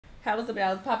What's up, y'all?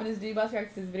 I was popping this D box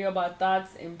react to this video about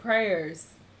thoughts and prayers.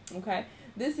 Okay,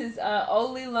 this is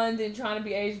Oli London trying to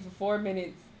be Asian for 4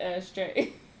 minutes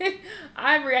straight.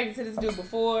 I've reacted to this dude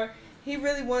before. He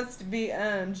really wants to be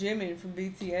Jimin from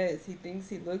BTS. He thinks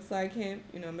he looks like him.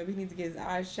 You know, maybe he needs to get his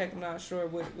eyes checked. I'm not sure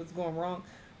what's going wrong.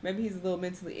 Maybe he's a little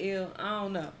mentally ill. I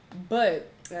don't know.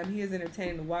 But he is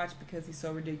entertaining to watch because he's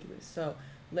so ridiculous. So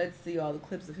let's see all the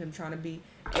clips of him trying to be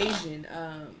Asian,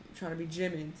 trying to be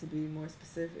Jimin to be more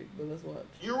specific. But let's watch.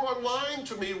 You are lying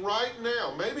to me right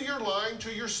now. Maybe you're lying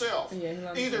to yourself.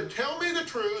 Yeah, either tell me the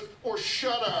truth or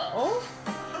shut up. Oh,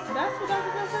 that's what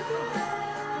Dr. Phil said too?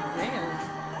 Damn.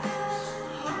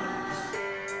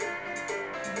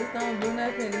 This don't do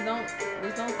nothing.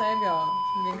 This don't save y'all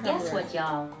from getting copyrighted. Guess what,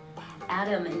 y'all?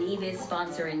 Adam and Eve is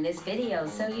sponsoring this video,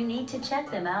 so you need to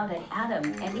check them out at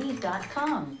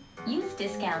adamandeve.com. Use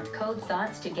discount code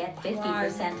THOUGHTS to get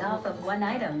 50% off of one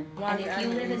item. And if you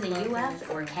live in the US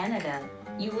or Canada,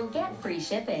 you will get free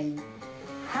shipping.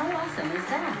 How awesome is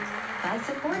that? By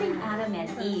supporting Adam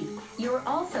and Eve, you're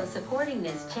also supporting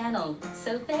this channel,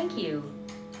 so thank you.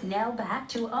 Now back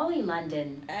to Oli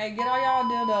London. Hey, get all y'all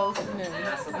dildos.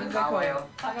 반가워요.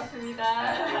 반갑습니다.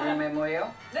 이름이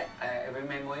뭐예요? 네?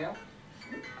 이름이 뭐예요?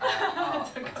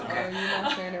 Okay. You're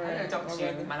not saying it right.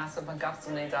 덕지 만나서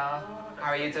반갑습니다.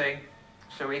 How are you doing?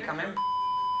 Shall we come in?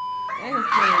 And his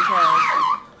Korean trash.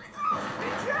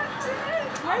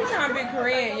 Why are you trying to be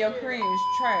Korean? Your Korean is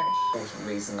trash. The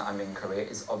reason that I'm in Korea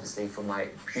is obviously for my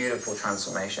beautiful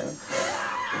transformation.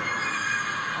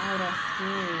 Oh, that's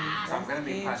skin. So I'm going to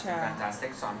be perfectly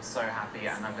fantastic, so I'm so happy,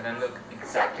 and I'm going to look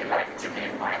exactly like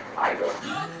Jimin, my idol.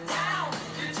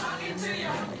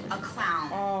 A clown.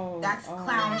 Oh, that's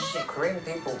clown shit. Korean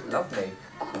people love me.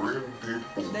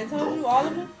 They told you all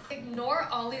of them? Ignore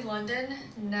Oli London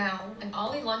now. And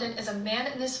Oli London is a man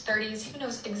in his 30s who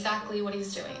knows exactly what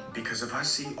he's doing. Because if I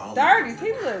see Oli 30s?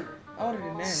 He look older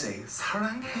than that. Say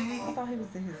사랑해. I thought he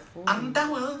was in his 40s.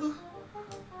 안다워.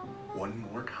 One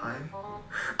more time,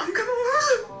 I'm gonna lose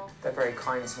it. They're very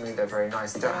kind to me, they're very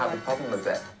nice, they don't have a problem with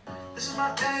it. This is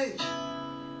my age.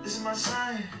 This is my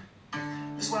sign.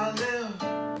 This is where I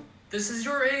live. This is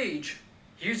your age.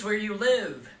 Here's where you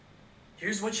live.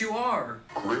 Here's what you are.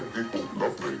 Korean people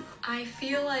love me. I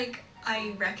feel like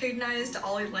I recognized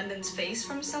Oli London's face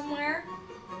from somewhere,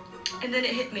 and then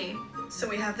it hit me. So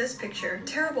we have this picture.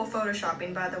 Terrible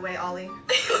photoshopping, by the way, Oli.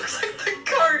 He looks like the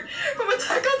cart from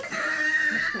Attack on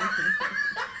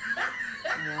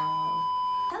Wow.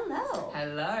 Hello.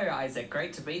 Hello, Isaac.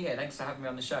 Great to be here. Thanks for having me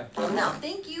on the show. No,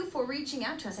 thank you for reaching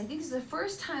out to us. I think this is the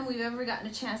first time we've ever gotten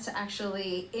a chance to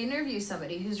actually interview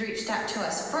somebody who's reached out to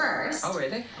us first. Oh,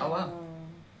 really? Oh, wow.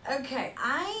 Okay,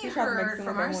 I heard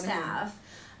from our staff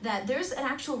that there's an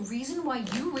actual reason why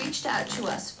you reached out to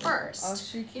us first.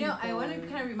 Oh, you know, I want to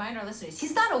kind of remind our listeners,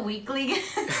 he's not a weekly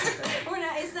guest.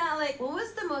 It's not like, what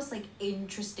was the most like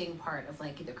interesting part of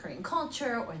like either Korean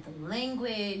culture or the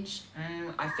language?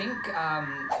 I think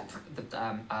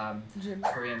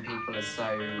Korean people are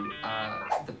so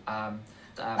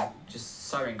just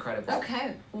so incredible.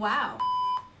 Okay, wow.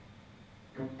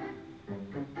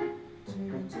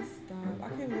 Just stop. I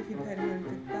can't believe he paid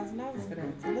 $150,000 for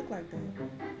that to look like that.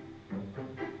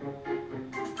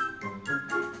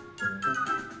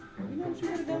 You know what you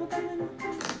would have done with that money?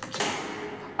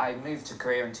 I moved to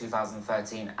Korea in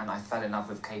 2013 and I fell in love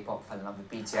with K-pop, fell in love with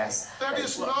BTS. That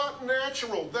is not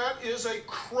natural. That is a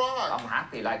crime. I'm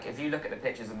happy. Like, if you look at the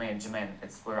pictures of me and Jimin,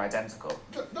 we're identical.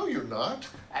 No, you're not.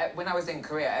 When I was in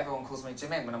Korea, everyone calls me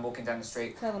Jimin when I'm walking down the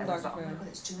street. Tell them, everyone's Dr. like, oh my Phil. God,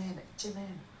 it's Jimin, it's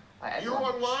Jimin. You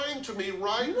are lying to me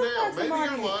right You look now. like Maybe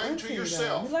somebody you're lying to auntie,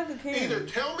 yourself. though. You like a kid. Either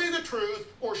tell me the truth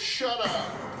or shut up.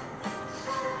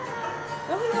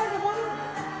 Don't he like a woman?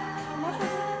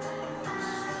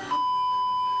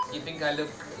 You think I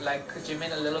look like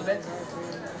Jimin a little bit?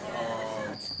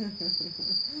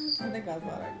 I think I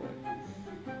saw that clip.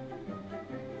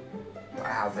 I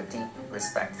have a deep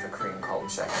respect for Korean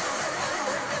culture.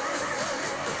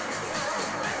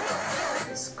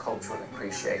 It's cultural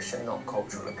appreciation, not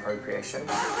cultural appropriation.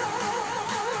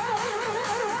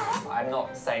 I'm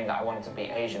not saying that I want to be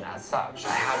Asian as such.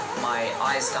 I had my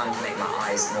eyes done to make my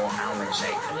eyes more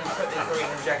almond-shaped. And you put the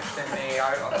Korean injection in me,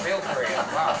 I feel Korean.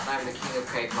 Wow. I'm the king of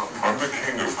K-pop. I'm the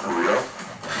king of Korea.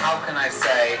 How can I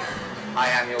say I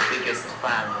am your biggest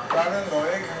fan? 나는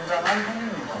너의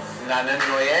굉장한 팬입니다. 나는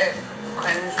너의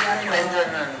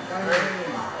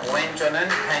팬저는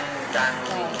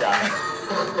팬장이다.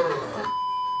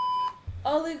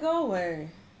 Oli, go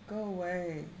away. Go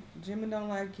away. Jimin don't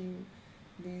like you.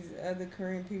 These other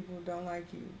Korean people don't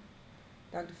like you.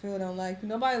 Dr. Phil don't like you.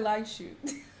 Nobody likes you.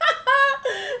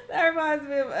 That reminds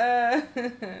me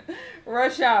of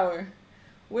Rush Hour.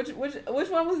 Which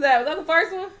one was that? Was that the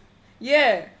first one?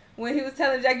 Yeah, when he was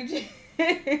telling Jackie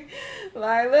Chan,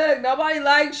 like, look, nobody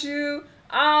likes you.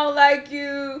 I don't like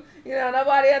you. You know,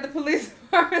 nobody at the police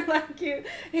department like you.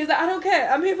 He's like, I don't care.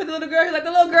 I'm here for the little girl. He's like,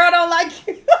 the little girl don't like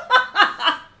you.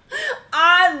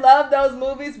 I love those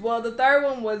movies. Well, the third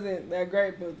one wasn't that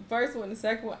great, but the first one, the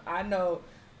second one, I know,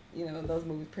 you know, those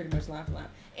movies pretty much line for line.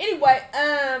 Anyway,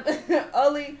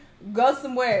 Oli, go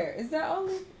somewhere. Is that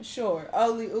Oli? Sure.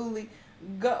 Oli.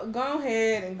 Go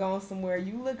ahead and go somewhere.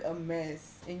 You look a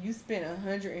mess, and you spent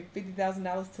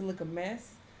 $150,000 to look a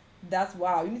mess. That's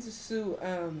wild. You need to sue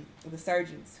the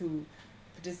surgeons who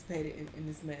participated in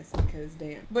this mess, because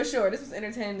damn. But sure, this was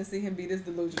entertaining to see him be this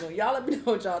delusional. Y'all let me know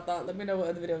what y'all thought. Let me know what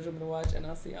other videos you want me to watch, and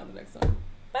I'll see y'all in the next one.